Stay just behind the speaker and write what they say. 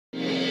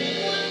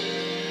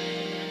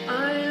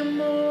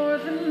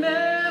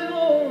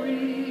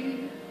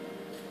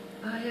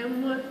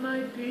what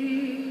might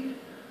be.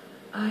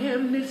 I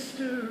am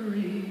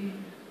mystery.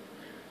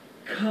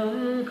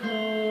 Come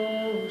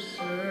closer.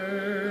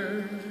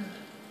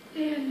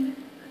 Ben.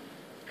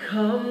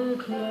 Come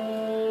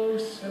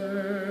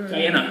closer.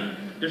 Diana,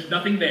 there's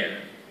nothing there.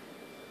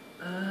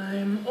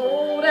 I'm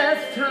old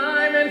as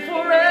time and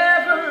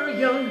forever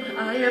young.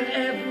 I am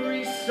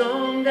every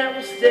song that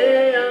will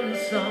stay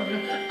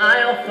unsung.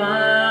 I'll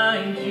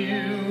find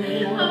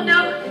you. Oh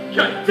no.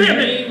 God damn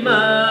it!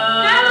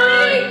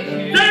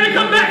 Natalie! Diana,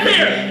 come back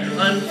here!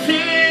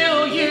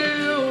 Until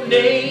you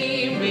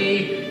name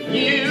me,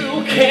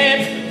 you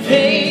can't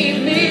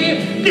tame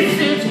me. This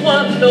is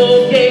one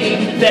old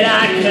game that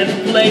I can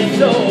play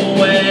so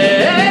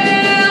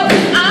well.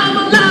 I'm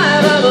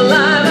alive,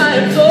 I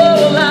am so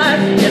alive.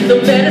 And the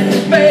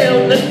medicine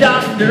failed, the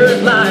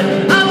doctors lied.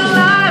 I'm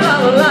alive,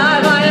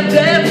 I am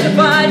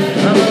testified.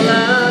 I'm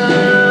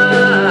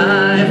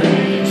alive,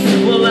 so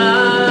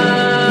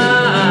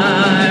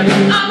alive.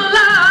 I'm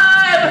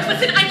alive!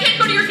 Listen, I can't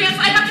go to your dance.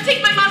 I have to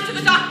take my mom to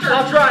the doctor.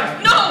 I'll try.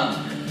 No!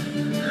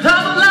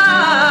 I'm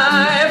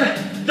alive!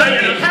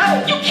 Diana,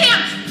 Help! You can't!